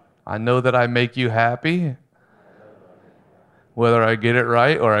 I know that I make you happy, whether I get it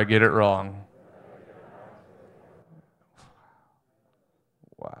right or I get it wrong.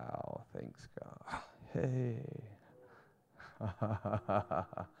 Wow, thanks, God. Hey.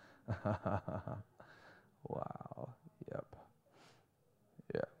 Wow, yep.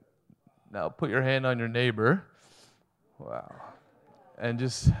 Yeah. Now put your hand on your neighbor. Wow. And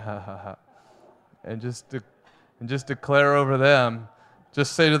just declare over them.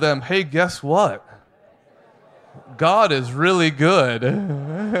 Just say to them, hey, guess what? God is really good.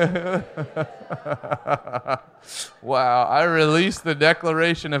 Wow, I release the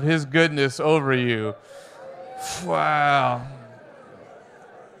declaration of his goodness over you. Wow.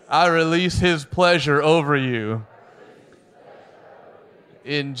 I release his pleasure over you.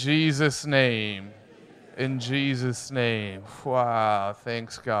 In Jesus' name. In Jesus' name. Wow,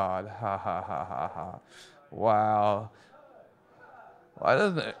 thanks God. Ha ha ha ha ha. Wow. Why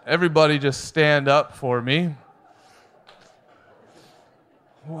doesn't everybody just stand up for me?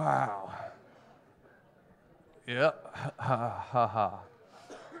 Wow. Yep. Ha ha ha.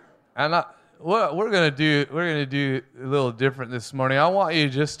 And what we're gonna do a little different this morning. I want you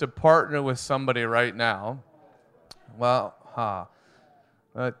just to partner with somebody right now. Well,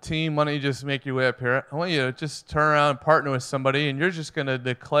 team, why don't you just make your way up here? I want you to just turn around and partner with somebody, and you're just gonna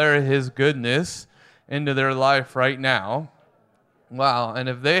declare his goodness into their life right now. Wow. And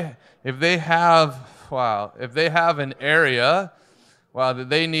if they have an area, wow, that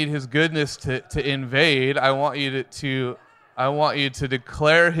they need his goodness to invade, I want you to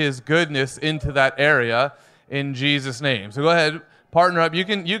declare his goodness into that area in Jesus' name. So go ahead, partner up. You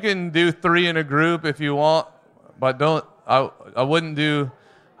can do 3 in a group if you want, but I wouldn't do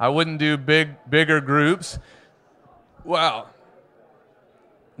bigger groups. Wow.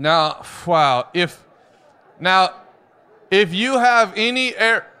 Now, wow, if you have any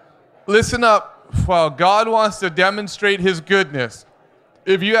listen up. Wow, God wants to demonstrate his goodness.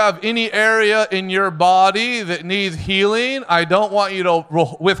 If you have any area in your body that needs healing, I don't want you to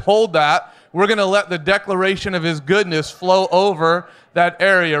withhold that. We're going to let the declaration of his goodness flow over that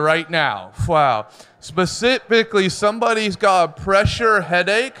area right now. Wow. Specifically, somebody's got a pressure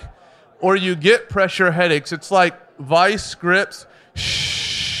headache, or you get pressure headaches. It's like vice grips. Shh.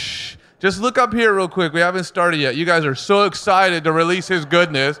 Just look up here real quick. We haven't started yet. You guys are so excited to release his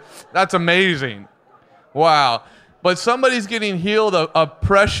goodness. That's amazing. Wow. But somebody's getting healed of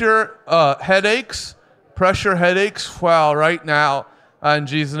pressure headaches. Pressure headaches. Wow, right now in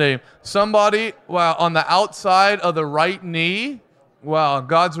Jesus' name. Somebody, wow, on the outside of the right knee. Wow,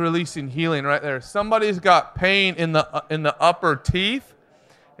 God's releasing healing right there. Somebody's got pain in the upper teeth.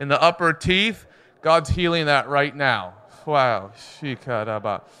 In the upper teeth. God's healing that right now. Wow.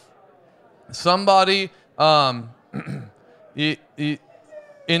 Somebody,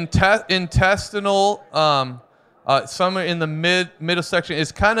 intestinal, somewhere in the middle section,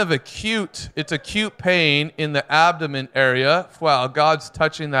 is kind of acute. It's acute pain in the abdomen area. Wow, God's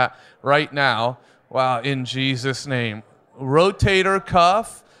touching that right now. Wow, in Jesus' name. Rotator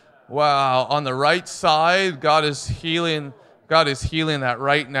cuff. Wow, on the right side, God is healing that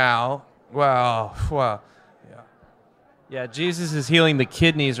right now. Wow, wow. Yeah, Jesus is healing the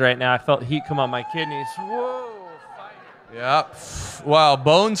kidneys right now. I felt heat come on my kidneys. Whoa. Yeah. Wow,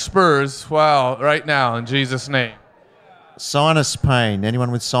 bone spurs. Wow, right now in Jesus' name. Sinus pain. Anyone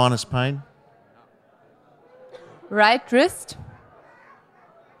with sinus pain? Right wrist.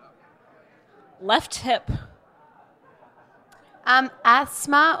 Left hip.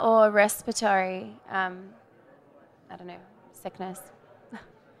 Asthma or respiratory, sickness.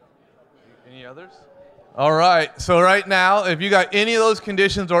 Any others? All right. So right now, if you got any of those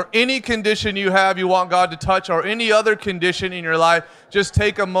conditions or any condition you have you want God to touch or any other condition in your life, just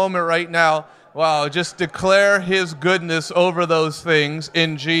take a moment right now. Wow. Just declare his goodness over those things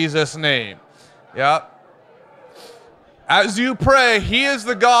in Jesus' name. Yeah. As you pray, he is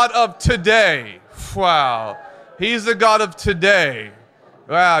the God of today. Wow. He's the God of today.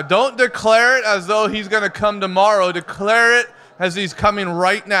 Wow. Don't declare it as though he's going to come tomorrow. Declare it as he's coming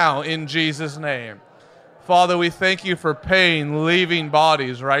right now in Jesus' name. Father, we thank you for pain leaving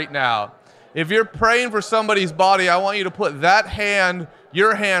bodies right now. If you're praying for somebody's body, I want you to put that hand,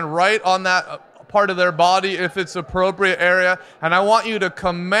 your hand, right on that part of their body if it's appropriate area. And I want you to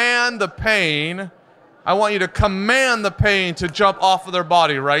command the pain. I want you to command the pain to jump off of their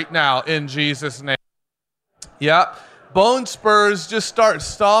body right now in Jesus' name. Yeah. Bone spurs, just start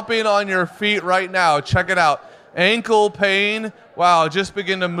stomping on your feet right now. Check it out. Ankle pain. Wow, just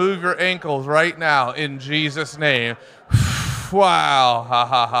begin to move your ankles right now in Jesus' name. Wow, ha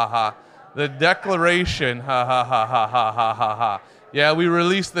ha ha ha. The declaration, ha ha ha ha ha ha ha ha. Yeah, we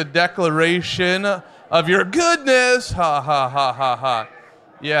release the declaration of your goodness, ha ha ha ha ha.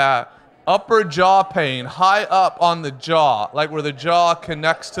 Yeah, upper jaw pain, high up on the jaw, like where the jaw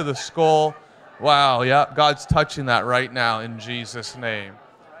connects to the skull. Wow, yeah, God's touching that right now in Jesus' name.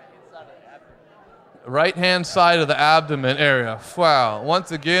 Right-hand side of the abdomen area. Wow.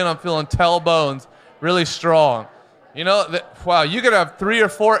 Once again, I'm feeling tailbones really strong. You know, wow, you could have 3 or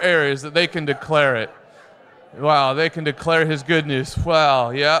 4 areas that they can declare it. Wow, they can declare his goodness.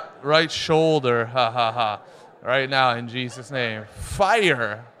 Wow, yeah. Right shoulder. Ha, ha, ha. Right now in Jesus' name.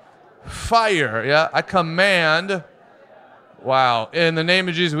 Fire. Fire. Yeah, I command. Wow. In the name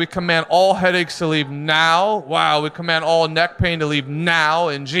of Jesus, we command all headaches to leave now. Wow, we command all neck pain to leave now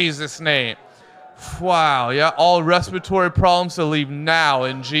in Jesus' name. Wow, yeah, all respiratory problems to leave now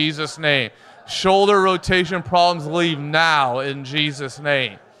in Jesus' name. Shoulder rotation problems leave now in Jesus'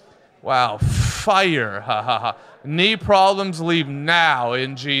 name. Wow, fire, ha ha ha. Knee problems leave now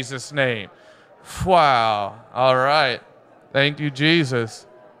in Jesus' name. Wow, all right. Thank you, Jesus.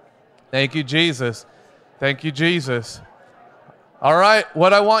 Thank you, Jesus. Thank you, Jesus. All right,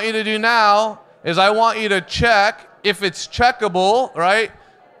 what I want you to do now is I want you to check if it's checkable, right?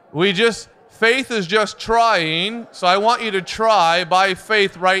 Faith is just trying, so I want you to try by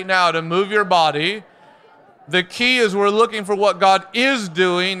faith right now to move your body. The key is we're looking for what God is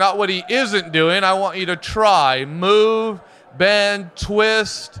doing, not what he isn't doing. I want you to try, move, bend,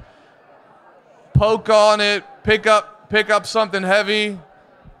 twist, poke on it, pick up something heavy,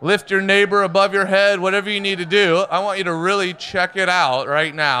 lift your neighbor above your head, whatever you need to do. I want you to really check it out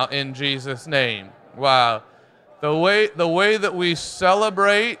right now in Jesus' name. Wow. The way that we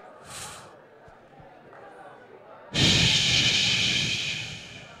celebrate.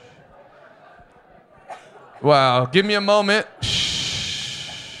 Wow, give me a moment.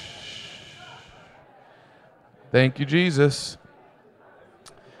 Thank you, Jesus.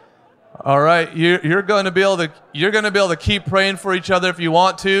 All right, you're going to be able to keep praying for each other if you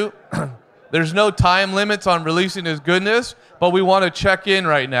want to. There's no time limits on releasing his goodness, but we want to check in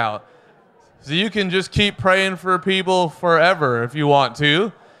right now. So you can just keep praying for people forever if you want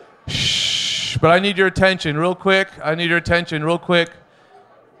to. But I need your attention real quick.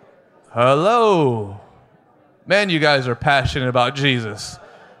 Hello. Man, you guys are passionate about Jesus.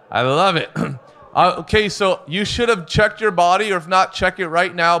 I love it. Okay, so you should have checked your body, or if not, check it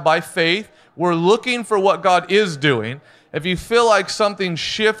right now by faith. We're looking for what God is doing. If you feel like something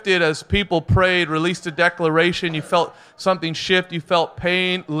shifted as people prayed, released a declaration, you felt something shift, you felt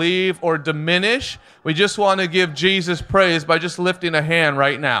pain leave or diminish, we just want to give Jesus praise by just lifting a hand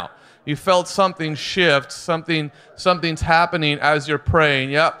right now. You felt something shift, something's happening as you're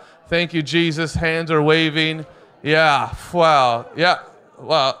praying. Yep. Thank you, Jesus. Hands are waving. Yeah. Wow. Yeah.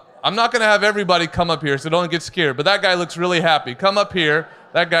 Wow. I'm not going to have everybody come up here, so don't get scared. But that guy looks really happy. Come up here.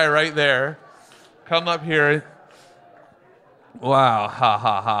 That guy right there. Come up here. Wow. Ha,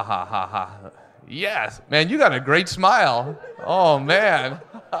 ha, ha, ha, ha, ha. Yes. Man, you got a great smile. Oh, man.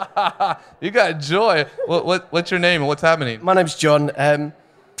 You got joy. What's your name and what's happening? My name's John.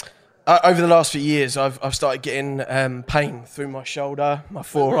 Over the last few years, I've started getting pain through my shoulder, my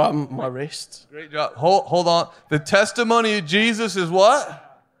forearm, my wrist. Great job. Hold on. The testimony of Jesus is what?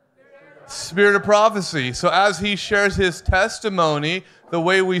 Spirit of prophecy. So as he shares his testimony, the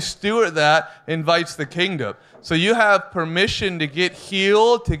way we steward that invites the kingdom. So you have permission to get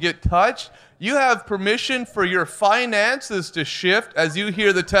healed, to get touched. You have permission for your finances to shift as you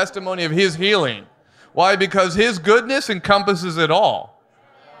hear the testimony of his healing. Why? Because his goodness encompasses it all.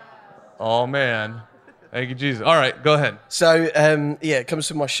 Oh, man. Thank you, Jesus. All right, go ahead. So, it comes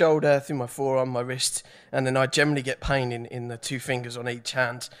from my shoulder, through my forearm, my wrist, and then I generally get pain in the two fingers on each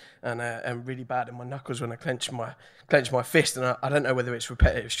hand, and really bad in my knuckles when I clench my fist. And I don't know whether it's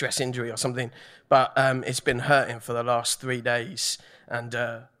repetitive stress injury or something, but it's been hurting for the last 3 days, and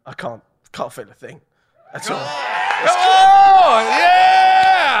I can't feel a thing. That's all. Come on!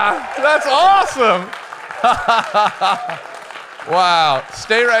 Yeah! That's awesome! Wow.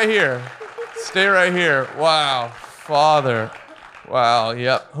 Stay right here. Stay right here. Wow. Father. Wow.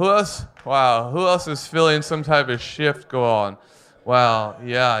 Yep. Who else? Wow. Who else is feeling some type of shift go on? Wow.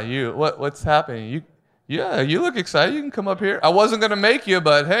 Yeah. You. What's happening? You look excited. You can come up here. I wasn't gonna make you,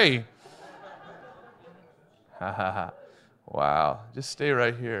 but hey. Ha ha ha. Wow. Just stay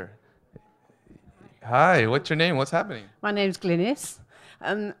right here. Hi. What's your name? What's happening? My name's Glynis,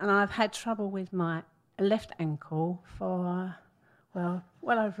 and I've had trouble with my left ankle for, well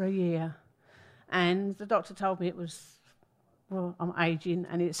over a year. And the doctor told me it was, I'm aging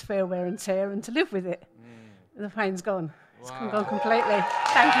and it's fair wear and tear and to live with it. The pain's gone. It's gone completely.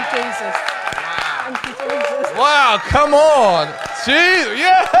 Thank you, Jesus. Wow. Thank you, Jesus. Wow, come on. Jesus.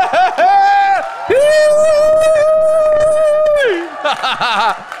 Yeah.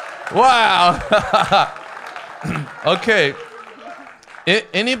 Wow. Okay.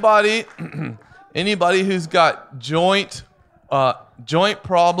 Anybody who's got joint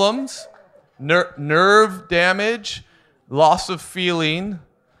problems, nerve damage, loss of feeling,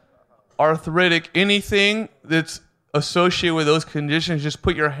 arthritic, anything that's associated with those conditions, just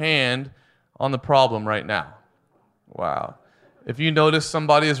put your hand on the problem right now. Wow. If you notice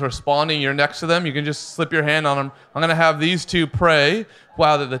somebody is responding, you're next to them, you can just slip your hand on them. I'm going to have these two pray.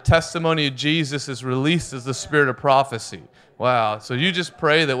 Wow, that the testimony of Jesus is released as the spirit of prophecy. Wow. So you just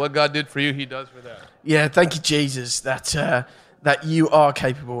pray that what God did for you, he does for them. Yeah, thank you, Jesus, that you are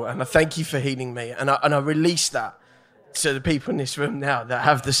capable, and I thank you for healing me. And I release that to the people in this room now that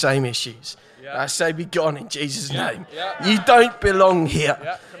have the same issues. I say, be gone in Jesus' name. You don't belong here.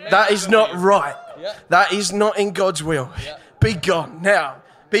 That is not right. That is not in God's will. Be gone now.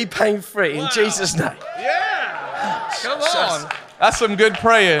 Be pain-free in Jesus' name. Yeah. Come on. That's some good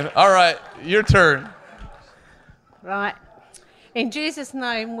praying. All right, your turn. Right. In Jesus'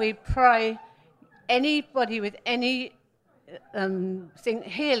 name, we pray anybody with any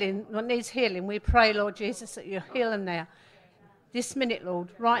healing, what needs healing, we pray, Lord Jesus, that you heal them now. This minute, Lord,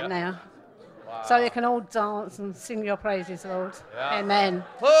 right now. Wow. So they can all dance and sing your praises, Lord. Yeah. Amen.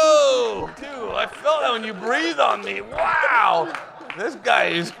 Whoa, dude, I felt that when you breathed on me. Wow. This guy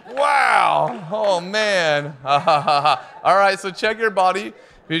is, wow. Oh, man. All right, so check your body.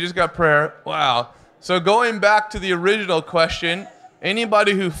 If you just got prayer. Wow. So going back to the original question,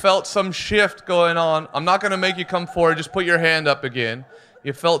 anybody who felt some shift going on, I'm not going to make you come forward. Just put your hand up again.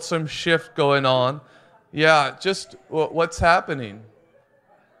 You felt some shift going on. Yeah, just what's happening?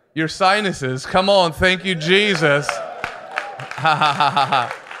 Your sinuses. Come on. Thank you, Jesus.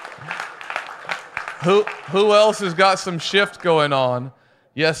 Who else has got some shift going on?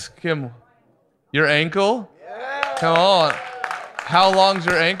 Yes, Kim. Your ankle? Yeah. Come on. How long's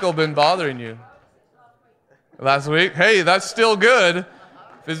your ankle been bothering you? Last week? Hey, that's still good.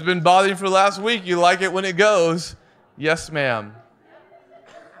 If it's been bothering you for last week, you like it when it goes. Yes, ma'am.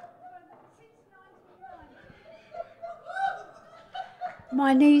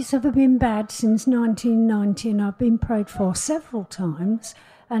 My knees have been bad since 1990 and I've been prayed for several times.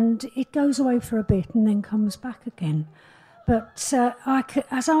 and it goes away for a bit and then comes back again. But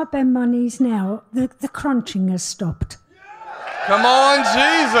as I bend my knees now, the crunching has stopped. Come on,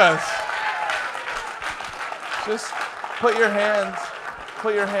 Jesus. Just put your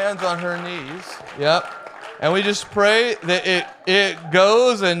hands on her knees. Yep. And we just pray that it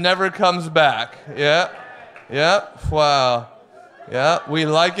goes and never comes back. Yep. Yep. Wow. Yeah, we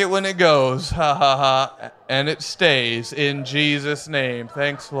like it when it goes. Ha ha ha. And it stays in Jesus' name.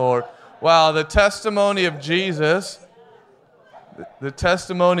 Thanks, Lord. Wow, the testimony of Jesus. The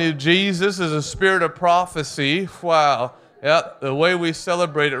testimony of Jesus is a spirit of prophecy. Wow. Yeah, the way we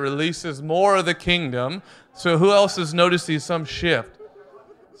celebrate it releases more of the kingdom. So who else has noticed some shift?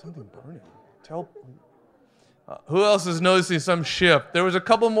 Something burning. Who else is noticing some shift? There was a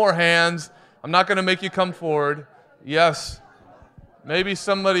couple more hands. I'm not going to make you come forward. Yes. Maybe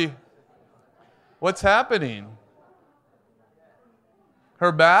somebody. What's happening?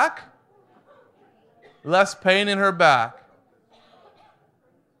 Her back? Less pain in her back.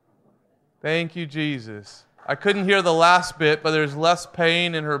 Thank you, Jesus. I couldn't hear the last bit, but there's less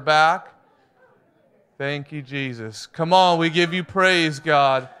pain in her back. Thank you, Jesus. Come on, we give you praise,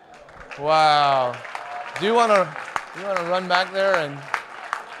 God. Wow. Do you want to run back there and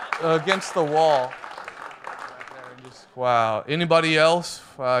against the wall? Wow. Anybody else?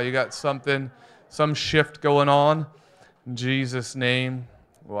 Wow, you got some shift going on. In Jesus' name.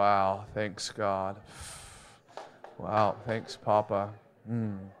 Wow. Thanks, God. Wow. Thanks, Papa.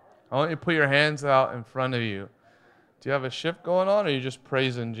 I want you to put your hands out in front of you. Do you have a shift going on, or are you just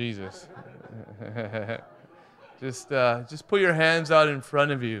praising Jesus? Just put your hands out in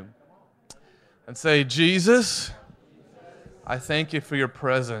front of you and say, Jesus, I thank you for your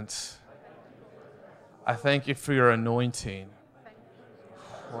presence. I thank you for your anointing.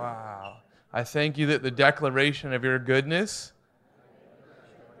 Wow. I thank you that the declaration of your goodness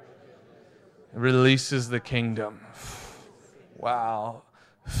releases the kingdom. Wow.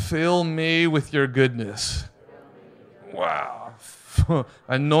 Fill me with your goodness. Wow.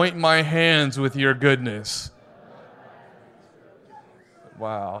 Anoint my hands with your goodness.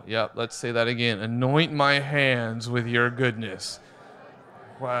 Wow. Yep, let's say that again. Anoint my hands with your goodness.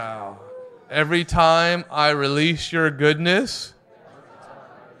 Wow. Every time I release your goodness,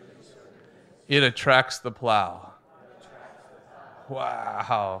 it attracts the plow.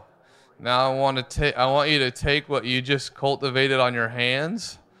 Wow. Now I want you to take what you just cultivated on your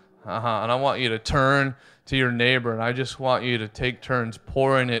hands, and I want you to turn to your neighbor, and I just want you to take turns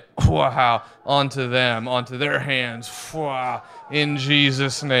pouring it, wow, onto them, onto their hands, wow, in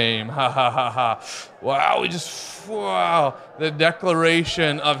Jesus' name, ha ha ha ha. Wow, wow, the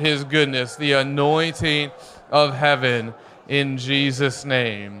declaration of His goodness, the anointing of heaven, in Jesus'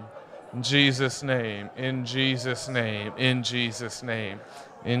 name, in Jesus' name, in Jesus' name, in Jesus' name.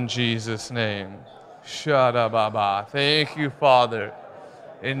 In Jesus' name. Shada Baba. Thank you, Father.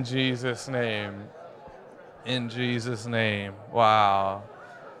 In Jesus' name. In Jesus' name. Wow.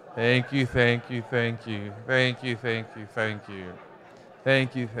 Thank you, thank you, thank you. Thank you, thank you, thank you.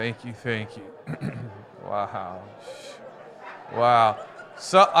 Thank you, thank you, thank you. Wow. Wow.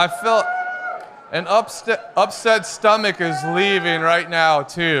 So I felt an upset stomach is leaving right now,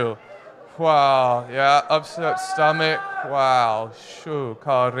 too. Wow, yeah, upset stomach. Wow, shoo,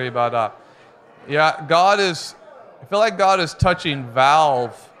 karibada. Yeah, I feel like God is touching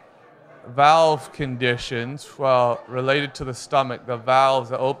valve conditions, well, related to the stomach, the valves,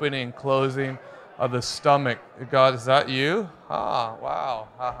 the opening and closing of the stomach. God, is that you? Ah, wow.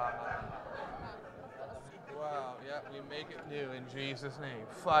 Ha, ha, ha. Wow, yeah, we make it new in Jesus' name.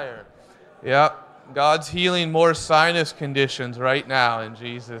 Fire. Yep. God's healing more sinus conditions right now in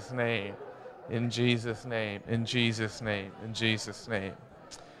Jesus' name. In Jesus' name. In Jesus' name. In Jesus' name.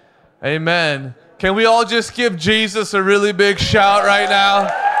 Amen. Can we all just give Jesus a really big shout right now?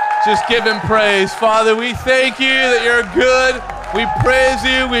 Just give Him praise. Father, we thank you that you're good. We praise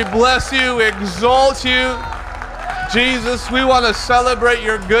you. We bless you. We exalt you. Jesus, we want to celebrate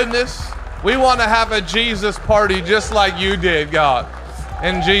your goodness. We want to have a Jesus party just like you did, God.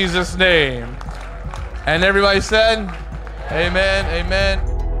 In Jesus' name. And everybody said, amen, amen.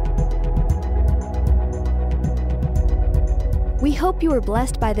 We hope you were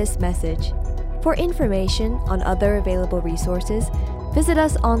blessed by this message. For information on other available resources, visit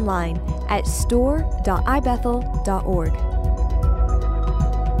us online at store.ibethel.org.